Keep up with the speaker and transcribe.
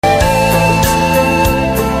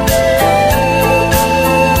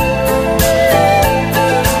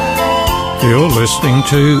listening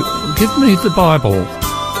to Give Me the Bible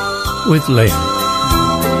with Len.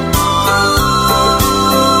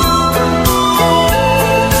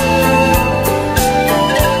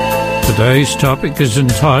 Today's topic is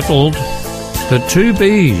entitled The Two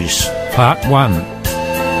B's, Part 1.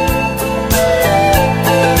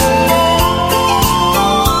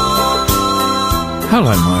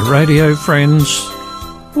 Hello, my radio friends.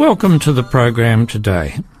 Welcome to the program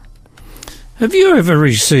today. Have you ever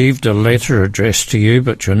received a letter addressed to you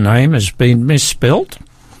but your name has been misspelt?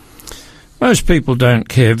 Most people don't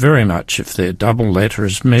care very much if their double letter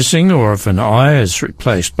is missing or if an I is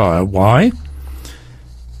replaced by a Y.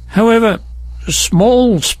 However,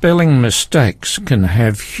 small spelling mistakes can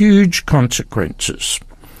have huge consequences.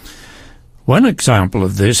 One example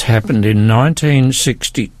of this happened in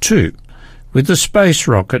 1962 with the space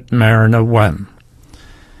rocket Mariner 1.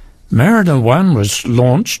 Mariner 1 was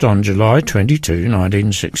launched on July 22,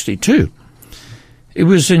 1962. It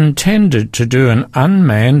was intended to do an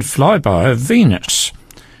unmanned flyby of Venus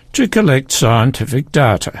to collect scientific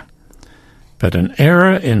data, but an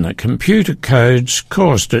error in the computer codes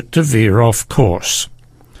caused it to veer off course.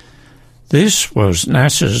 This was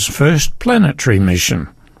NASA's first planetary mission,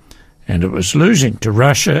 and it was losing to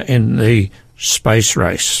Russia in the space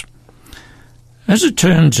race. As it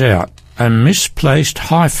turns out, a misplaced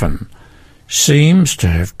hyphen seems to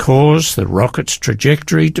have caused the rocket's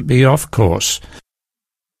trajectory to be off course.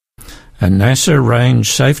 A NASA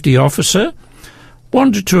range safety officer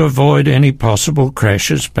wanted to avoid any possible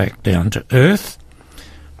crashes back down to Earth,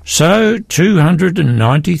 so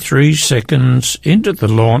 293 seconds into the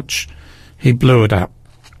launch, he blew it up.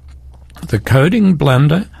 The coding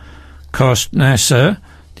blunder cost NASA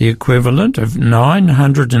the equivalent of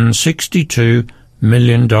 $962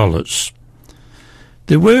 million.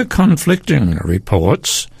 There were conflicting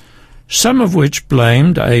reports, some of which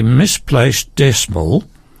blamed a misplaced decimal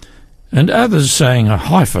and others saying a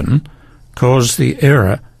hyphen caused the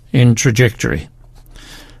error in trajectory.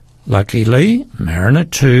 Luckily, Mariner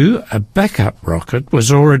 2, a backup rocket,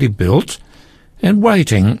 was already built and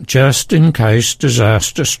waiting just in case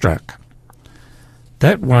disaster struck.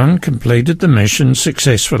 That one completed the mission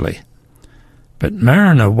successfully, but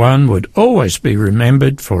Mariner 1 would always be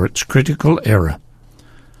remembered for its critical error.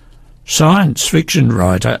 Science fiction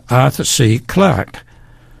writer Arthur C. Clarke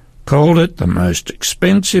called it the most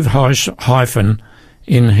expensive hyphen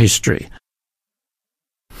in history.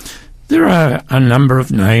 There are a number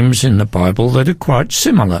of names in the Bible that are quite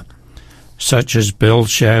similar, such as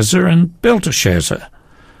Belshazzar and Belteshazzar,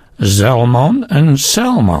 Zalmon and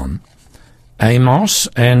Salmon, Amos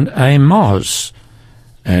and Amos,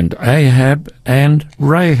 and Ahab and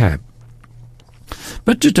Rahab.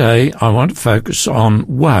 But today I want to focus on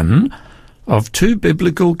one of two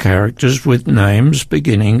biblical characters with names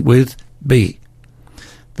beginning with B.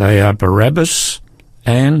 They are Barabbas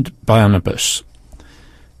and Barnabas.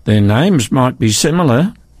 Their names might be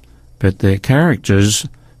similar, but their characters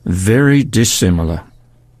very dissimilar.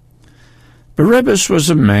 Barabbas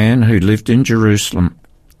was a man who lived in Jerusalem,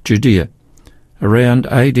 Judea, around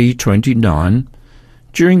AD 29,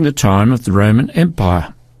 during the time of the Roman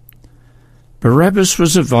Empire. Barabbas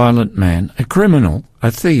was a violent man, a criminal,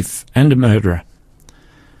 a thief, and a murderer.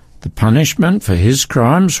 The punishment for his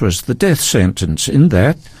crimes was the death sentence, in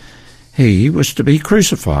that he was to be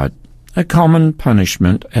crucified, a common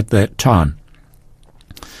punishment at that time.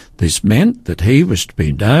 This meant that he was to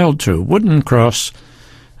be nailed to a wooden cross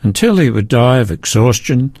until he would die of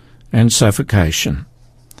exhaustion and suffocation.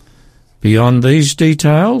 Beyond these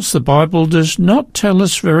details, the Bible does not tell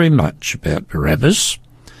us very much about Barabbas.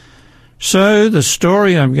 So the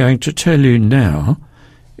story I'm going to tell you now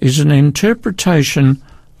is an interpretation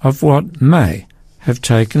of what may have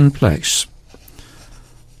taken place.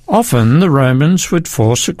 Often the Romans would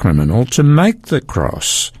force a criminal to make the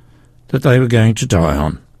cross that they were going to die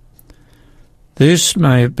on. This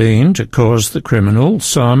may have been to cause the criminal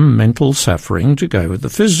some mental suffering to go with the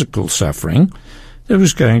physical suffering that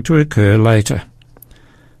was going to occur later,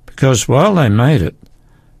 because while they made it,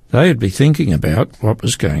 they'd be thinking about what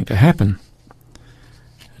was going to happen.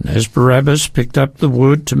 And as Barabbas picked up the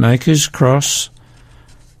wood to make his cross,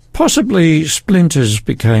 possibly splinters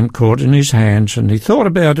became caught in his hands, and he thought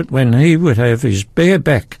about it when he would have his bare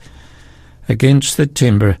back against the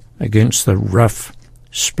timber, against the rough,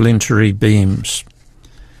 splintery beams.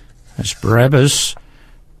 As Barabbas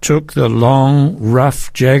took the long,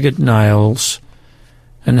 rough, jagged nails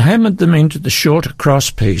and hammered them into the shorter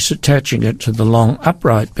crosspiece, attaching it to the long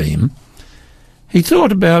upright beam, he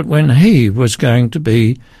thought about when he was going to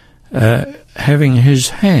be having his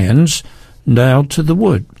hands nailed to the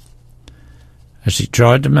wood. As he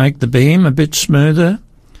tried to make the beam a bit smoother,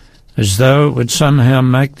 as though it would somehow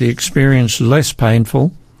make the experience less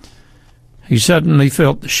painful, he suddenly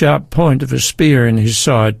felt the sharp point of a spear in his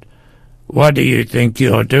side. "What do you think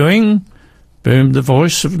you're doing?" boomed the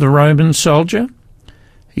voice of the Roman soldier.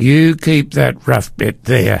 "You keep that rough bit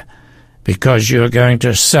there, because you're going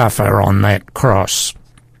to suffer on that cross."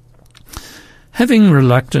 Having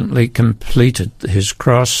reluctantly completed his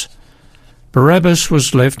cross, Barabbas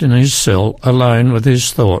was left in his cell alone with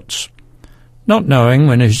his thoughts, not knowing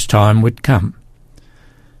when his time would come.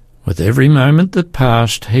 With every moment that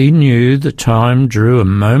passed, he knew the time drew a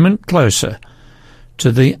moment closer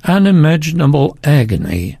to the unimaginable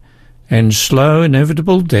agony and slow,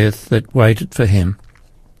 inevitable death that waited for him.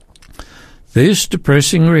 This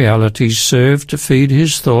depressing reality served to feed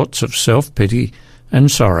his thoughts of self-pity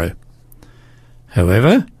and sorrow.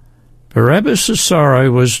 However, Barabbas'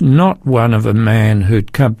 sorrow was not one of a man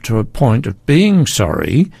who'd come to a point of being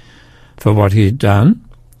sorry for what he had done.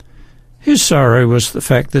 His sorrow was the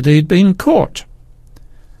fact that he'd been caught.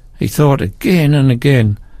 He thought again and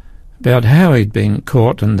again about how he'd been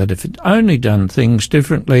caught, and that if he'd only done things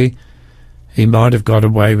differently, he might have got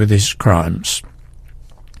away with his crimes.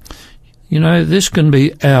 You know, this can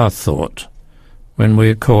be our thought when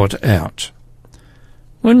we're caught out.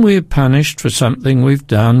 When we're punished for something we've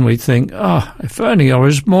done, we think, if only I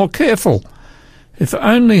was more careful. If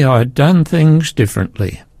only I'd done things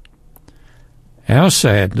differently. Our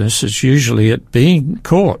sadness is usually at being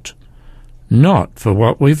caught, not for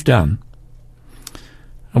what we've done.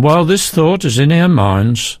 And while this thought is in our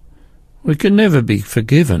minds, we can never be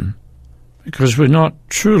forgiven because we're not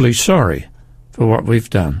truly sorry for what we've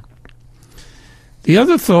done. The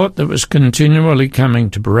other thought that was continually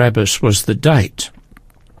coming to Barabbas was the date.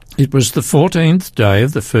 It was the 14th day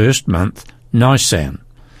of the first month, Nisan.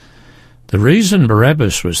 The reason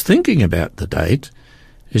Barabbas was thinking about the date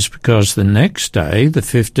is because the next day, the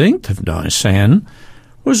 15th of Nisan,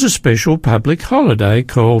 was a special public holiday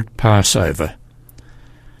called Passover.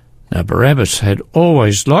 Now, Barabbas had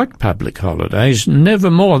always liked public holidays,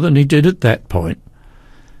 never more than he did at that point,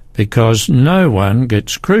 because no one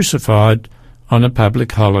gets crucified on a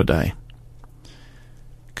public holiday.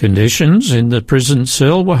 Conditions in the prison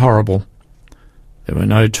cell were horrible. There were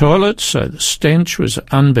no toilets, so the stench was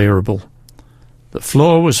unbearable. The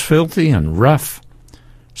floor was filthy and rough,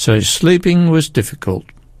 so sleeping was difficult.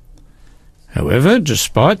 However,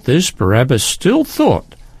 despite this, Barabbas still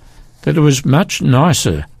thought that it was much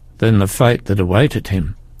nicer than the fate that awaited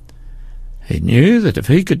him. He knew that if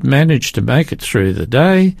he could manage to make it through the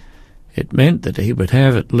day, it meant that he would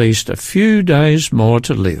have at least a few days more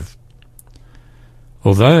to live.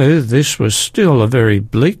 Although this was still a very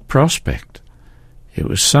bleak prospect, it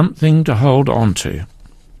was something to hold on to.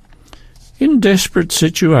 In desperate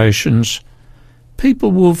situations,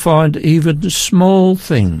 people will find even small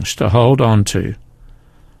things to hold on to.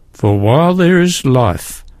 For while there is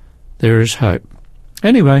life, there is hope.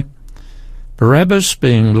 Anyway, Barabbas,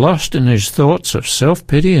 being lost in his thoughts of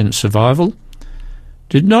self-pity and survival,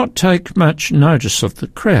 did not take much notice of the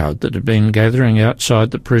crowd that had been gathering outside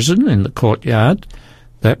the prison in the courtyard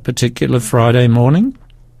that particular Friday morning.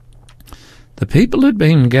 The people had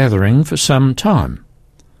been gathering for some time.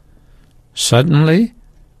 Suddenly,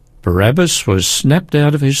 Barabbas was snapped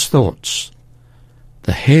out of his thoughts.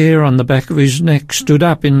 The hair on the back of his neck stood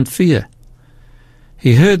up in fear.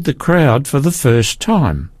 He heard the crowd for the first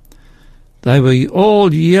time. They were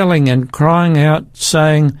all yelling and crying out,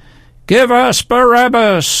 saying, "Give us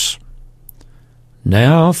Barabbas!"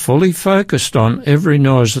 Now, fully focused on every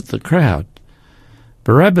noise of the crowd,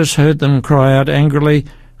 Barabbas heard them cry out angrily,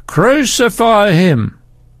 "Crucify him!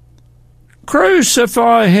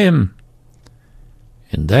 Crucify him!"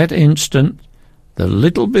 In that instant, the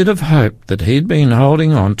little bit of hope that he'd been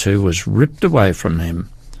holding on to was ripped away from him.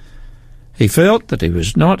 He felt that he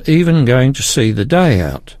was not even going to see the day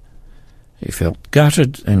out. He felt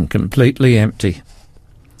gutted and completely empty.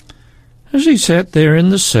 As he sat there in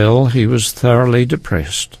the cell, he was thoroughly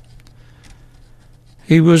depressed.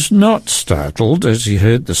 He was not startled as he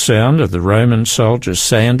heard the sound of the Roman soldier's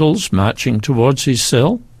sandals marching towards his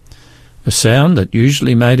cell, a sound that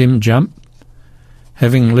usually made him jump.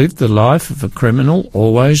 Having lived the life of a criminal,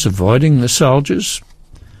 always avoiding the soldiers,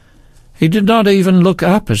 he did not even look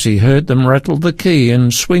up as he heard them rattle the key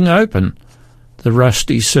and swing open the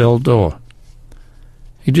rusty cell door.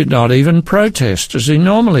 He did not even protest as he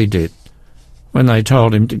normally did when they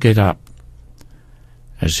told him to get up.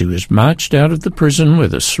 As he was marched out of the prison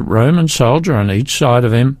with a Roman soldier on each side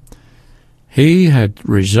of him, he had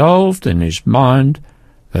resolved in his mind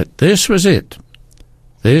that this was it.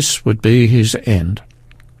 This would be his end.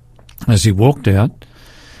 As he walked out,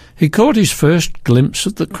 he caught his first glimpse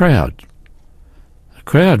of the crowd. The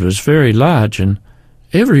crowd was very large, and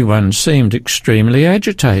everyone seemed extremely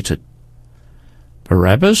agitated.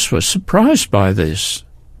 Barabbas was surprised by this.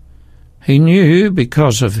 He knew,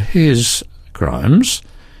 because of his crimes,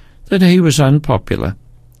 that he was unpopular,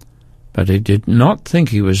 but he did not think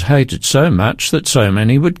he was hated so much that so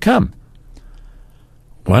many would come.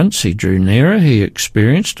 Once he drew nearer, he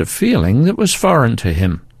experienced a feeling that was foreign to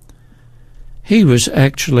him. He was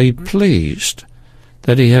actually pleased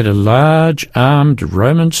that he had a large armed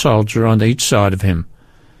Roman soldier on each side of him,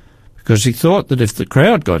 because he thought that if the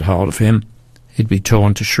crowd got hold of him, he'd be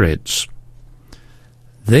torn to shreds.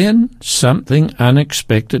 Then something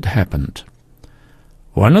unexpected happened.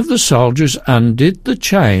 One of the soldiers undid the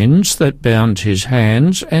chains that bound his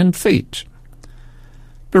hands and feet.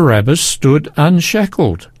 Barabbas stood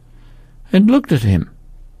unshackled and looked at him,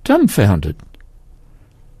 dumbfounded.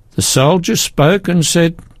 The soldier spoke and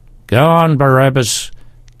said, "Go on, Barabbas,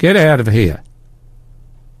 get out of here."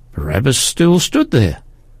 Barabbas still stood there.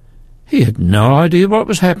 He had no idea what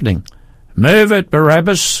was happening. "Move it,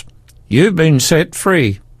 Barabbas, you've been set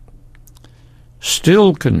free."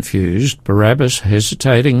 Still confused, Barabbas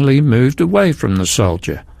hesitatingly moved away from the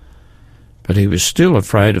soldier, but he was still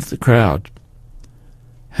afraid of the crowd.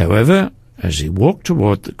 However, as he walked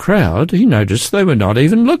toward the crowd, he noticed they were not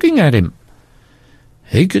even looking at him.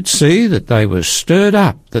 He could see that they were stirred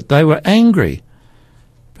up, that they were angry,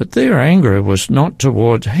 but their anger was not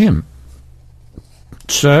toward him.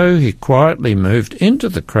 So he quietly moved into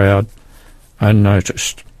the crowd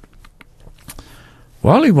unnoticed.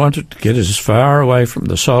 While he wanted to get as far away from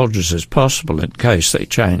the soldiers as possible in case they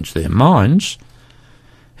changed their minds,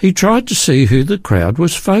 he tried to see who the crowd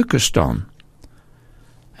was focused on.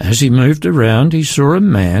 As he moved around, he saw a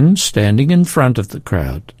man standing in front of the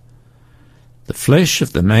crowd. The flesh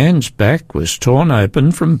of the man's back was torn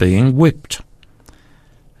open from being whipped.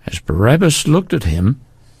 As Barabbas looked at him,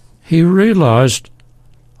 he realized,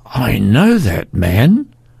 "I know that man.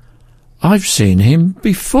 I've seen him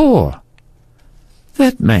before.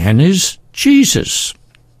 That man is Jesus."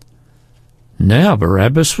 Now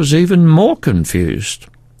Barabbas was even more confused.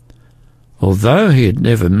 Although he had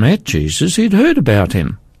never met Jesus, he'd heard about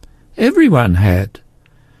him. Everyone had.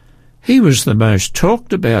 He was the most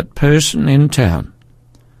talked-about person in town.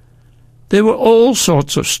 There were all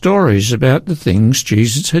sorts of stories about the things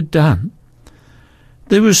Jesus had done.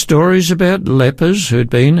 There were stories about lepers who had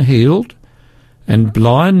been healed and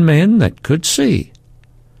blind men that could see.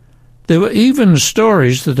 There were even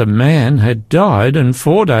stories that a man had died and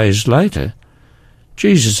 4 days later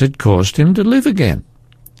Jesus had caused him to live again.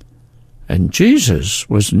 And Jesus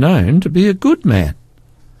was known to be a good man.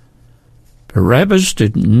 Barabbas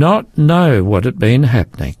did not know what had been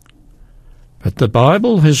happening, but the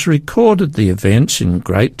Bible has recorded the events in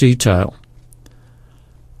great detail.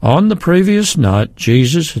 On the previous night,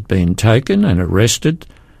 Jesus had been taken and arrested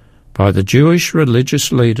by the Jewish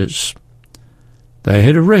religious leaders. They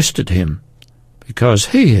had arrested him because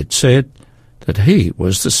he had said that he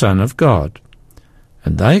was the Son of God,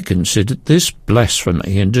 and they considered this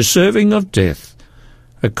blasphemy and deserving of death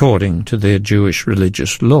according to their Jewish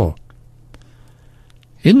religious law.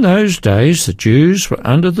 In those days the Jews were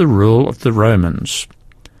under the rule of the Romans.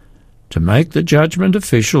 To make the judgment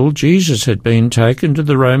official, Jesus had been taken to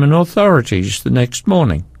the Roman authorities the next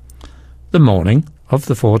morning, the morning of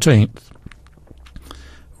the 14th.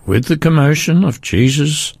 With the commotion of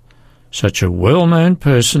Jesus, such a well-known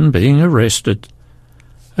person, being arrested,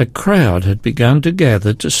 a crowd had begun to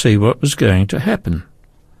gather to see what was going to happen.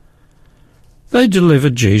 They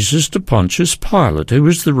delivered Jesus to Pontius Pilate, who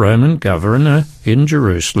was the Roman governor in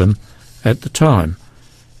Jerusalem at the time.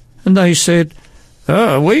 And they said,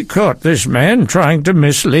 "We caught this man trying to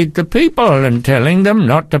mislead the people and telling them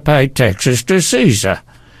not to pay taxes to Caesar.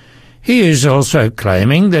 He is also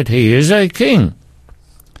claiming that he is a king."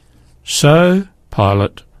 So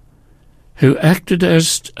Pilate, who acted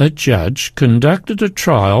as a judge, conducted a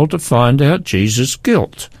trial to find out Jesus'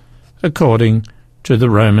 guilt, according to the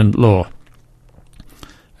Roman law.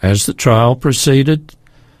 As the trial proceeded,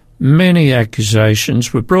 many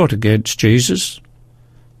accusations were brought against Jesus,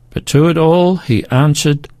 but to it all he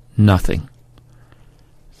answered nothing.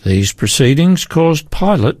 These proceedings caused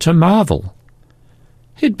Pilate to marvel.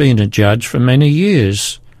 He'd been a judge for many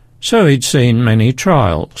years, so he'd seen many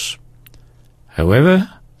trials. However,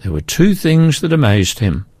 there were two things that amazed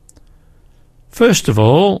him. First of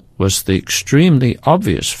all was the extremely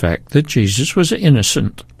obvious fact that Jesus was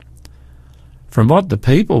innocent. From what the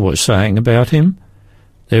people were saying about him,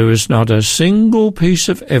 there was not a single piece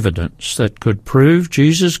of evidence that could prove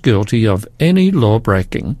Jesus guilty of any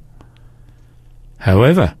law-breaking.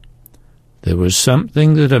 However, there was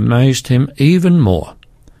something that amazed him even more.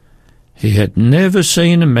 He had never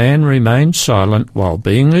seen a man remain silent while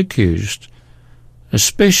being accused,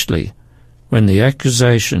 especially when the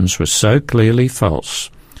accusations were so clearly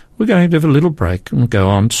false. We're going to have a little break and go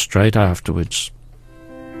on straight afterwards.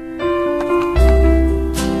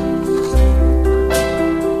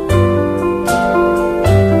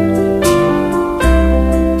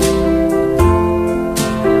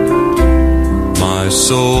 My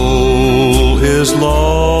soul is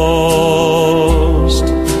lost,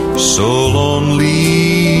 so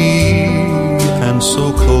lonely and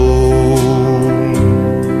so cold,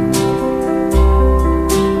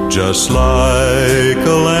 just like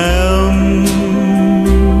a lamb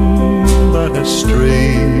that has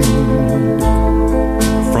strayed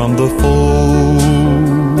from the fold,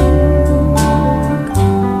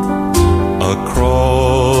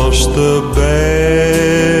 across the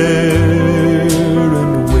barren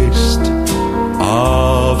waste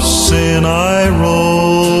of sin I roam.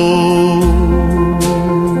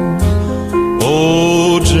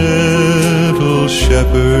 O gentle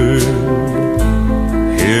shepherd,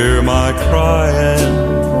 hear my cry and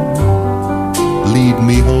lead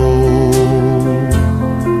me home.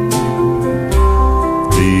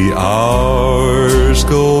 The hours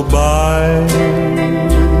go by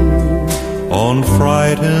on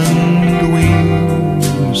frightened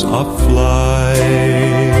wings of flight,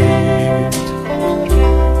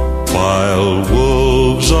 while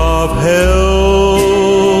wolves of hell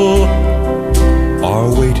are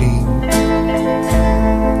waiting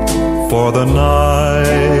for the night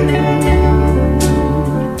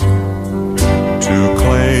to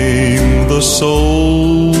claim the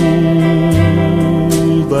soul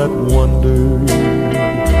that wandered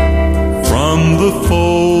from the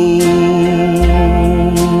fold.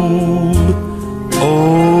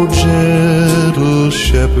 O gentle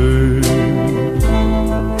shepherd,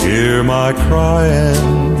 hear my cry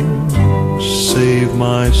and save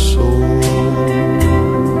my soul.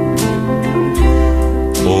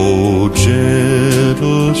 O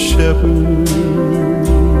gentle shepherd,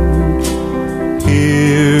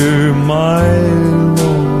 hear my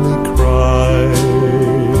lonely cry,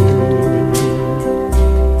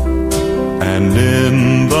 and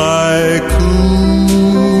in thy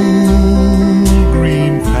cool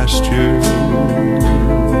green pastures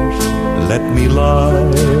let me lie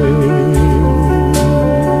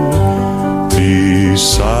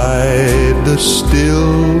beside the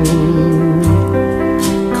still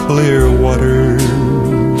clear waters.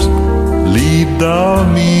 Lead thou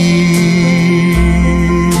me,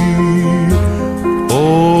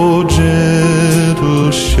 O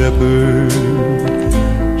gentle shepherd,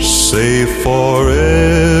 safe forevermore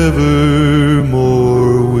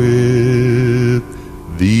with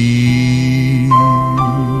thee.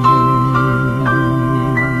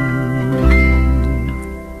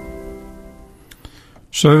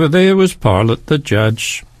 So there was Pilate the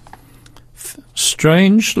judge,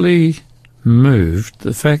 strangely moved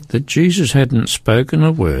the fact that Jesus hadn't spoken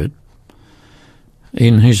a word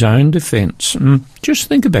in his own defence. Just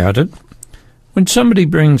think about it. When somebody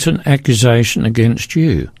brings an accusation against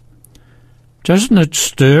you, doesn't it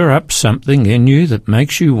stir up something in you that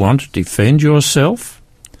makes you want to defend yourself?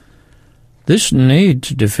 This need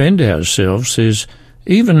to defend ourselves is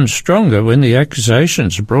even stronger when the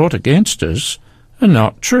accusations brought against us are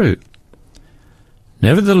not true.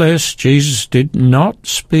 Nevertheless, Jesus did not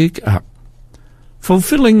speak up,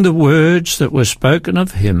 fulfilling the words that were spoken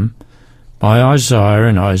of him by Isaiah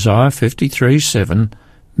in Isaiah 53:7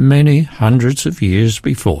 many hundreds of years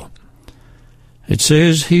before. It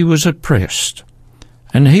says, "He was oppressed,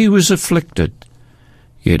 and he was afflicted,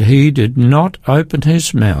 yet he did not open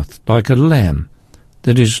his mouth, like a lamb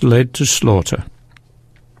that is led to slaughter."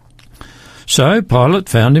 So Pilate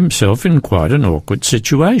found himself in quite an awkward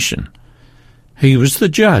situation. He was the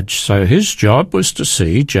judge, so his job was to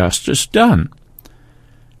see justice done.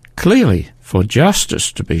 Clearly, for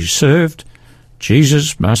justice to be served,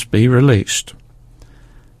 Jesus must be released.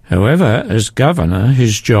 However, as governor,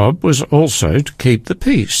 his job was also to keep the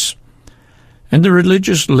peace, and the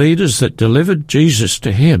religious leaders that delivered Jesus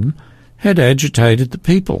to him had agitated the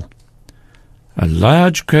people. A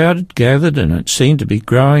large crowd had gathered, and it seemed to be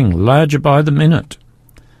growing larger by the minute.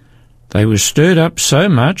 They were stirred up so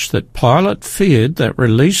much that Pilate feared that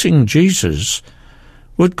releasing Jesus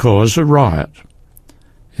would cause a riot.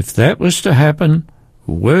 If that was to happen,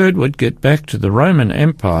 word would get back to the Roman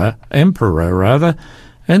emperor,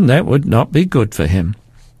 and that would not be good for him.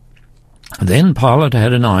 Then Pilate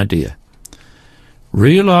had an idea.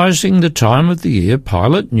 Realizing the time of the year,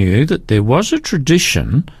 Pilate knew that there was a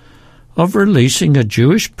tradition of releasing a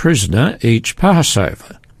Jewish prisoner each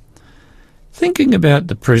Passover. Thinking about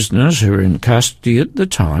the prisoners who were in custody at the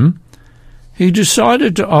time, he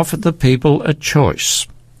decided to offer the people a choice.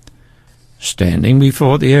 Standing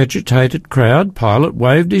before the agitated crowd, Pilate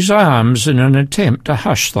waved his arms in an attempt to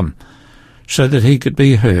hush them so that he could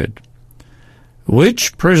be heard.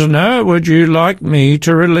 "Which prisoner would you like me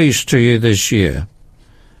to release to you this year?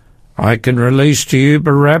 I can release to you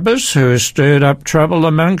Barabbas, who has stirred up trouble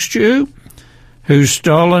amongst you, who's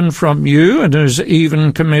stolen from you and has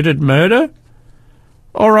even committed murder.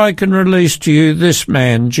 Or I can release to you this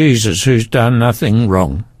man, Jesus, who's done nothing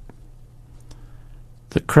wrong."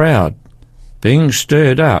 The crowd, being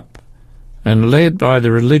stirred up and led by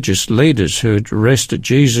the religious leaders who had arrested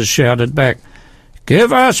Jesus, shouted back,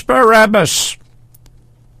 "Give us Barabbas!"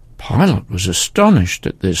 Pilate was astonished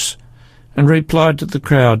at this and replied to the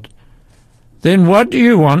crowd, "Then what do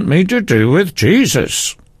you want me to do with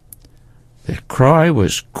Jesus?" Their cry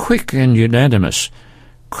was quick and unanimous,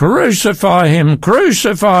 "Crucify him!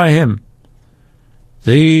 Crucify him!"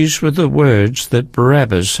 These were the words that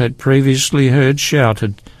Barabbas had previously heard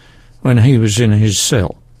shouted when he was in his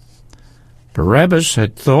cell. Barabbas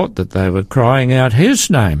had thought that they were crying out his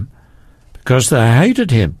name because they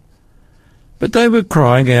hated him, but they were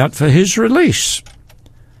crying out for his release.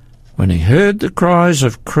 When he heard the cries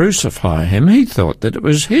of "Crucify him," he thought that it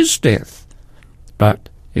was his death, but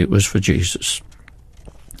it was for Jesus.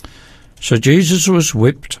 So Jesus was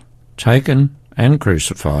whipped, taken and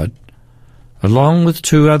crucified, along with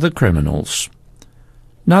 2 other criminals.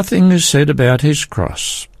 Nothing is said about his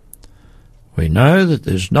cross. We know that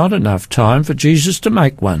there's not enough time for Jesus to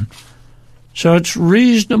make one, so it's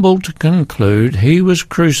reasonable to conclude he was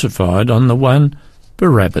crucified on the one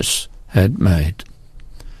Barabbas had made.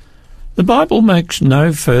 The Bible makes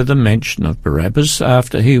no further mention of Barabbas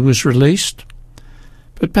after he was released,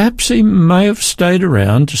 but perhaps he may have stayed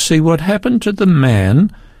around to see what happened to the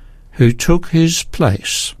man who took his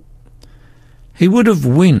place. He would have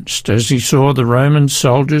winced as he saw the Roman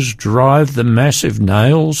soldiers drive the massive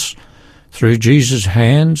nails through Jesus'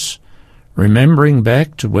 hands, remembering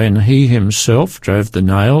back to when he himself drove the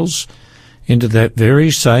nails into that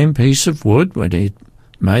very same piece of wood when he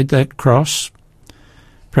made that cross.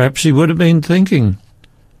 Perhaps he would have been thinking,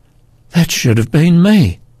 "That should have been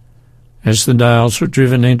me," as the nails were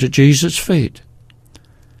driven into Jesus' feet.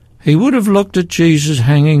 He would have looked at Jesus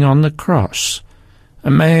hanging on the cross, a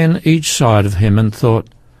man each side of him, and thought,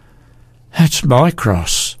 "That's my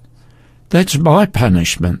cross. That's my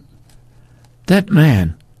punishment. That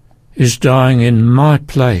man is dying in my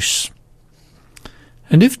place."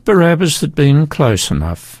 And if Barabbas had been close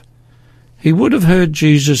enough, he would have heard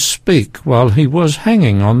Jesus speak while he was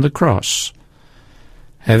hanging on the cross.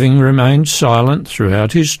 Having remained silent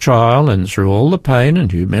throughout his trial and through all the pain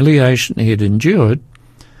and humiliation he had endured,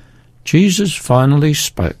 Jesus finally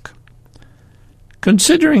spoke.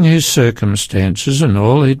 Considering his circumstances and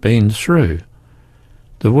all he'd been through,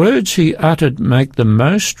 the words he uttered make the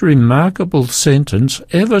most remarkable sentence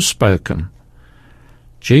ever spoken.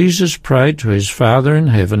 Jesus prayed to his Father in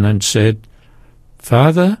heaven and said,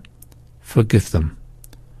 "Father, forgive them,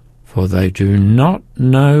 for they do not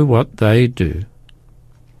know what they do."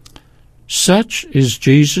 Such is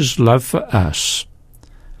Jesus' love for us,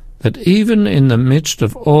 that even in the midst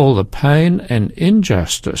of all the pain and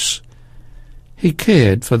injustice, he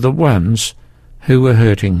cared for the ones who were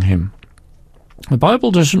hurting him. The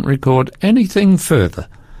Bible doesn't record anything further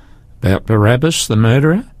about Barabbas the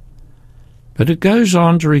murderer, but it goes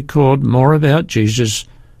on to record more about Jesus,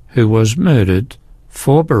 who was murdered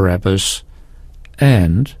for Barabbas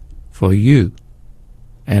and for you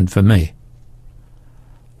and for me.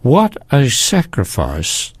 What a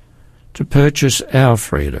sacrifice to purchase our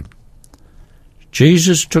freedom.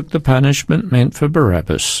 Jesus took the punishment meant for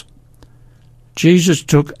Barabbas. Jesus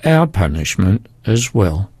took our punishment as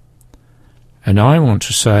well. And I want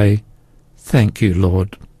to say, thank you,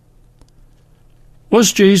 Lord.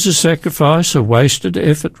 Was Jesus' sacrifice a wasted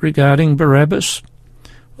effort regarding Barabbas?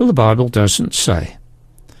 Well, the Bible doesn't say.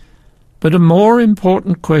 But a more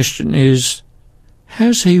important question is,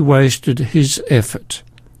 has he wasted his effort,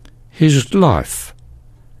 his life,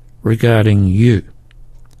 regarding you?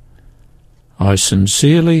 I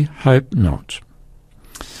sincerely hope not.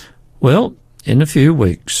 Well, in a few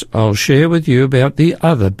weeks I'll share with you about the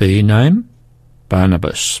other B name,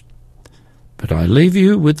 Barnabas. But I leave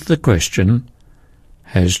you with the question,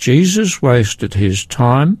 has Jesus wasted his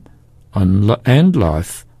time and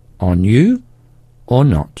life on you or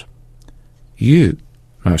not? You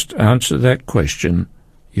must answer that question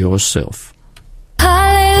yourself.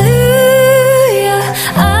 Hallelujah,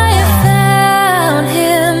 I have found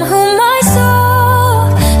him whom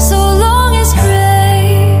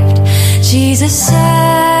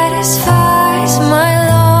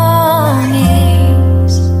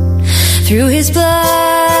Through his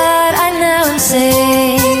blood I now am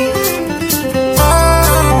saved.